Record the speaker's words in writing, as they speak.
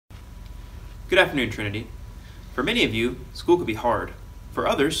Good afternoon, Trinity. For many of you, school could be hard. For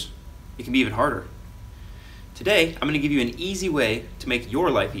others, it can be even harder. Today, I'm going to give you an easy way to make your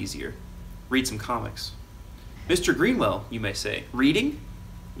life easier. Read some comics. Mr. Greenwell, you may say, reading?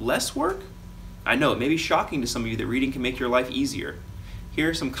 Less work? I know, it may be shocking to some of you that reading can make your life easier. Here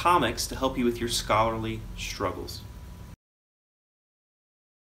are some comics to help you with your scholarly struggles.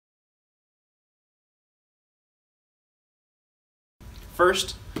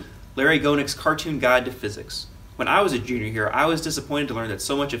 First, Larry Goenick's Cartoon Guide to Physics. When I was a junior here, I was disappointed to learn that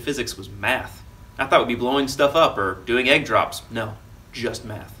so much of physics was math. I thought it would be blowing stuff up or doing egg drops. No, just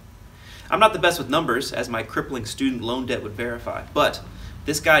math. I'm not the best with numbers, as my crippling student loan debt would verify, but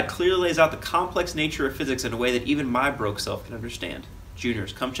this guide clearly lays out the complex nature of physics in a way that even my broke self can understand.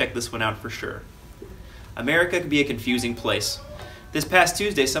 Juniors, come check this one out for sure. America can be a confusing place. This past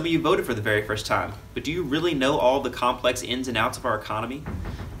Tuesday, some of you voted for the very first time, but do you really know all the complex ins and outs of our economy?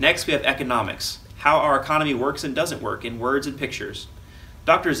 Next, we have economics, how our economy works and doesn't work in words and pictures.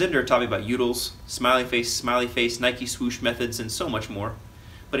 Dr. Zinder taught me about Udels, smiley face, Nike swoosh methods, and so much more.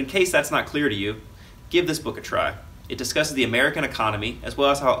 But in case that's not clear to you, give this book a try. It discusses the American economy, as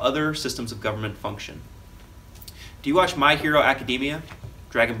well as how other systems of government function. Do you watch My Hero Academia,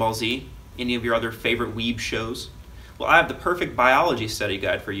 Dragon Ball Z, any of your other favorite weeb shows? Well, I have the perfect biology study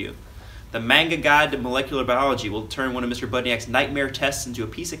guide for you. The manga guide to molecular biology will turn one of Mr. Budniak's nightmare tests into a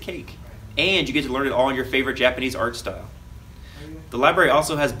piece of cake. And you get to learn it all in your favorite Japanese art style. The library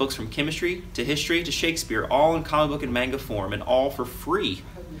also has books from chemistry to history to Shakespeare, all in comic book and manga form, and all for free.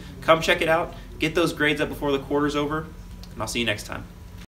 Come check it out, get those grades up before the quarter's over, and I'll see you next time.